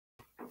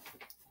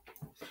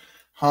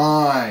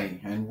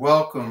Hi, and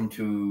welcome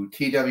to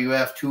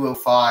TWF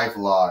 205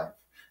 Live.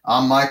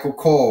 I'm Michael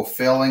Cole,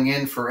 filling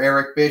in for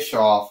Eric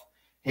Bischoff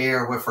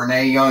here with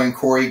Renee Young and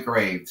Corey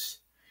Graves.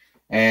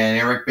 And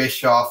Eric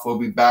Bischoff will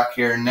be back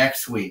here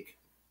next week.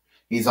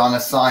 He's on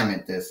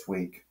assignment this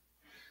week.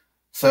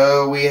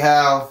 So I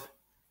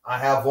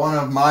have one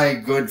of my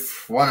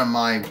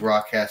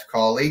broadcast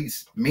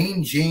colleagues,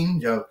 Mean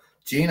Gene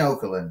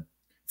Okerlund.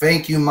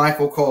 Thank you,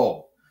 Michael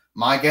Cole.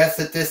 My guest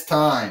at this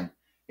time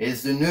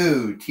is the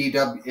new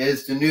TWF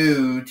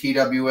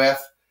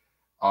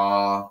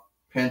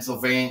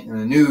Pennsylvania,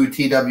 the new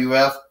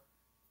TWF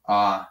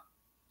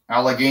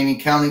Allegheny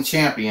County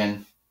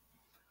champion,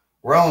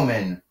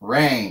 Roman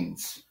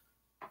Reigns.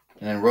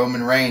 And then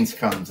Roman Reigns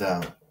comes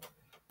out.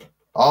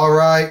 All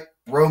right,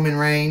 Roman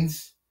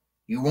Reigns,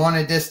 you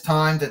wanted this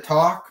time to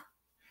talk?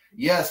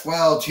 Yes,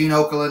 well, Gene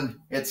Okerlund,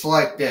 it's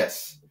like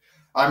this.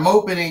 I'm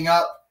opening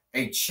up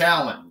a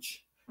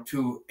challenge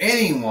to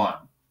anyone,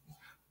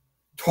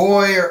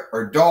 toy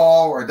or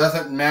doll, or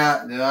doesn't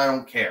matter, I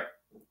don't care.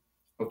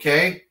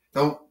 Okay?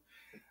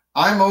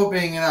 I'm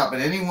opening it up,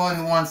 and anyone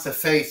who wants to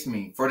face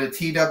me for the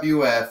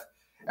TWF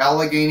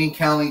Allegheny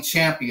County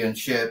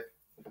Championship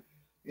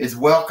is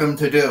welcome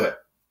to do it.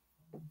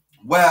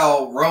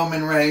 Well,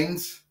 Roman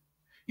Reigns,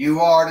 you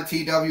are the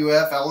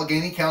TWF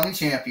Allegheny County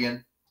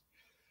champion,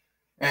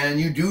 and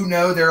you do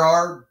know there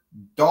are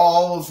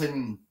dolls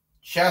and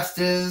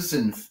chests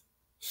and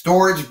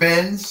storage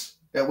bins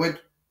that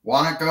would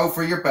want to go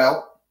for your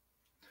belt.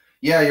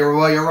 Yeah, you're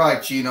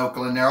right, Gene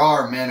Okerlund. There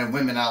are men and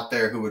women out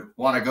there who would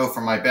want to go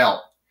for my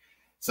belt.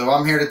 So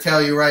I'm here to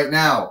tell you right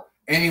now,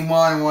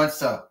 anyone who wants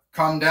to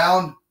come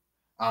down,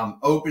 I'm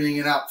opening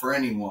it up for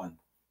anyone.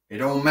 It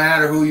don't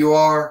matter who you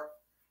are.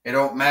 It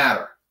don't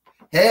matter.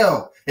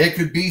 Hell, it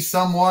could be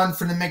someone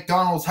from the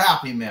McDonald's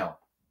Happy Meal.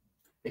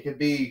 It could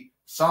be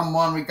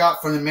someone we got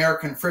from the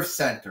American Thrift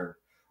Center,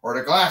 or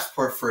the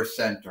Glassport Thrift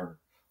Center,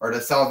 or the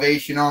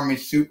Salvation Army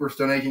Super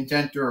Donation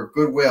Center, or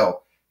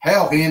Goodwill.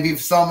 Hell, it can even be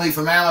somebody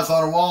from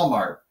Amazon or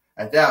Walmart.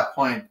 At that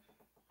point,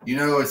 you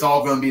know it's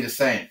all going to be the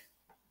same.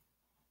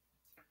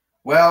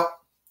 Well,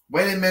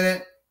 wait a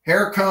minute.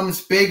 Here comes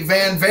Big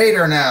Van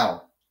Vader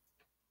now.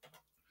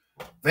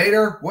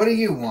 Vader, what do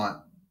you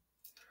want?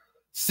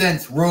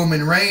 Since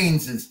Roman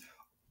Reigns is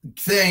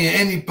saying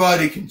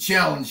anybody can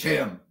challenge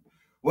him.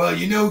 Well,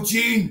 you know,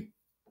 Gene,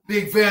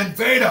 Big Van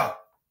Vader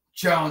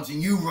challenging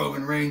you,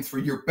 Roman Reigns, for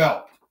your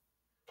belt.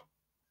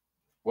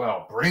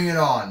 Well, bring it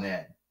on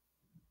then.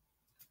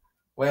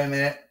 Wait a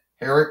minute.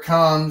 Here it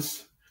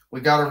comes.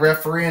 We got a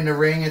referee in the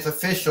ring. It's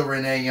official,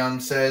 Renee Young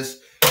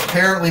says.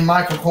 Apparently,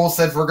 Michael Cole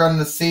said we're going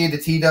to see the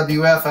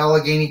TWF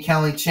Allegheny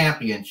County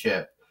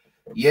Championship.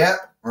 Yep.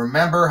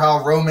 Remember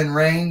how Roman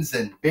Reigns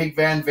and Big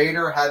Van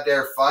Vader had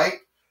their fight?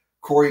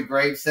 Corey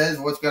Graves says,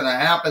 what's going to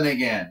happen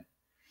again?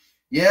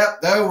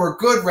 Yep, they were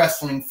good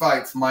wrestling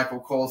fights, Michael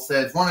Cole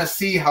says. Want to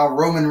see how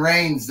Roman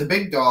Reigns, the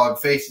big dog,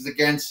 faces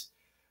against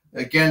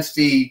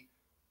the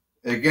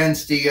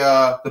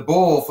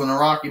bull from the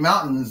Rocky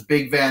Mountains,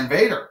 Big Van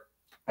Vader,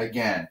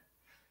 again.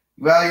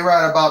 Well, you're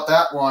right about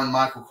that one,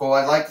 Michael Cole.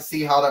 I'd like to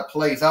see how that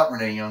plays out,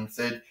 Renee Young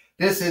said.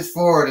 This is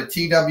for the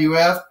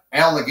TWF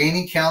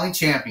Allegheny County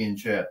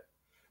Championship.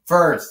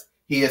 First,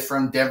 he is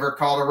from Denver,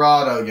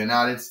 Colorado,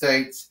 United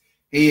States.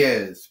 He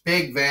is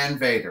Big Van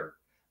Vader.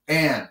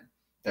 And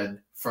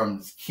from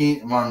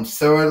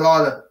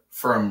Sarasota,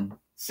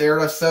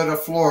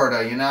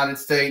 Florida, United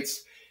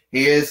States,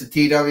 he is the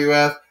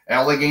TWF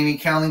Allegheny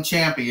County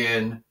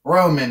champion,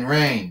 Roman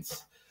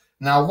Reigns.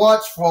 Now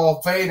watch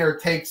while Vader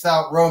takes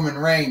out Roman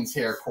Reigns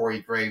here,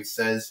 Corey Graves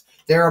says.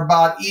 They're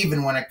about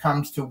even when it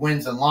comes to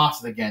wins and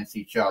losses against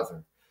each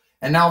other.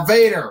 And now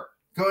Vader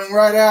going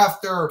right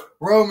after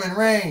Roman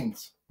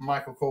Reigns,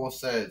 Michael Cole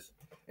says.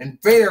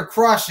 And Vader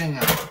crushing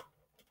him.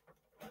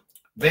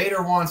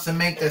 Vader wants to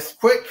make this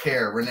quick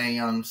here, Renee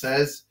Young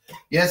says.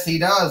 Yes, he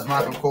does,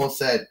 Michael Cole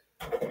said.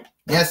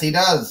 Yes, he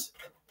does.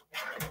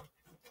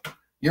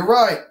 You're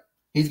right.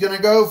 He's going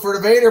to go for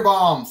the Vader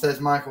bomb,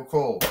 says Michael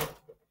Cole.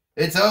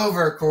 It's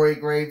over, Corey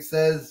Graves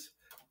says.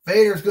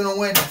 Vader's going to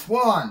win this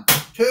 1,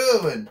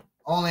 2, and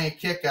only a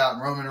kick out.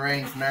 And Roman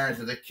Reigns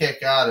manages to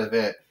kick out of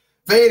it.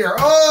 Vader,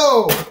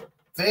 oh!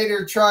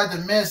 Vader tried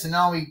to miss, and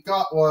all he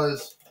got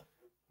was,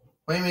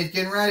 wait a minute, he's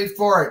getting ready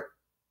for it.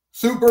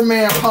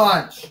 Superman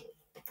punch.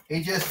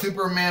 He just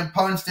Superman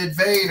punched at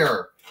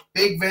Vader.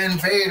 Big Van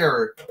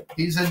Vader.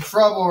 He's in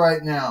trouble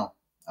right now.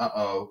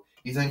 Uh-oh.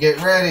 He's going to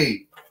get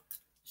ready.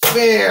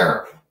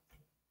 Spear.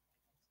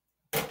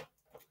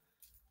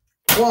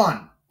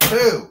 1,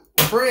 2,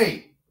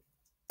 3.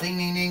 Ding,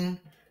 ding, ding.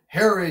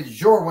 Here is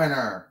your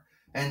winner.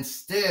 And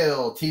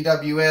still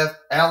TWF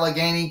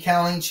Allegheny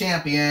County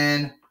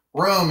champion,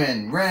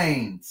 Roman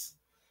Reigns.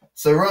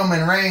 So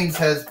Roman Reigns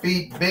has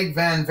beat Big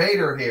Van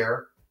Vader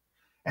here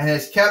and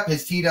has kept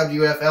his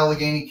TWF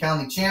Allegheny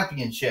County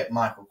championship,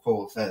 Michael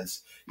Cole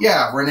says.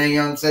 Yeah, Renee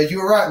Young says, you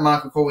were right,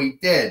 Michael Cole, he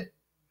did.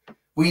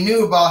 We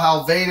knew about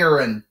how Vader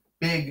and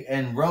Big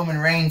and Roman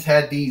Reigns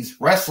had these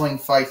wrestling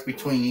fights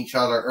between each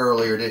other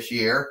earlier this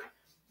year.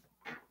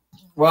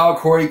 Well,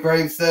 Corey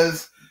Graves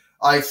says,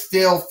 I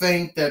still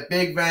think that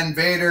Big Van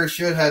Vader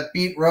should have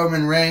beat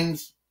Roman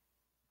Reigns.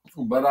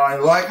 But I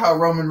like how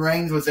Roman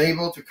Reigns was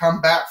able to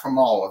come back from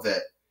all of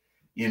it,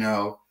 you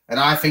know. And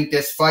I think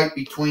this fight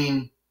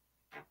between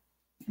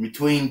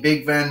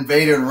Big Van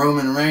Vader and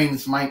Roman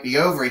Reigns might be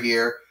over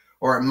here,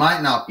 or it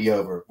might not be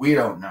over. We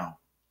don't know.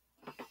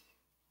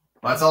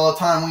 That's all the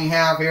time we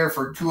have here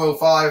for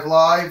 205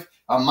 Live.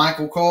 I'm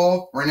Michael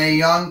Cole, Renee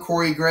Young,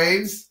 Corey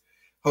Graves.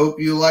 Hope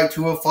you like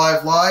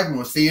 205 Live, and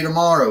we'll see you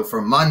tomorrow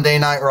for Monday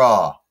Night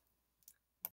Raw.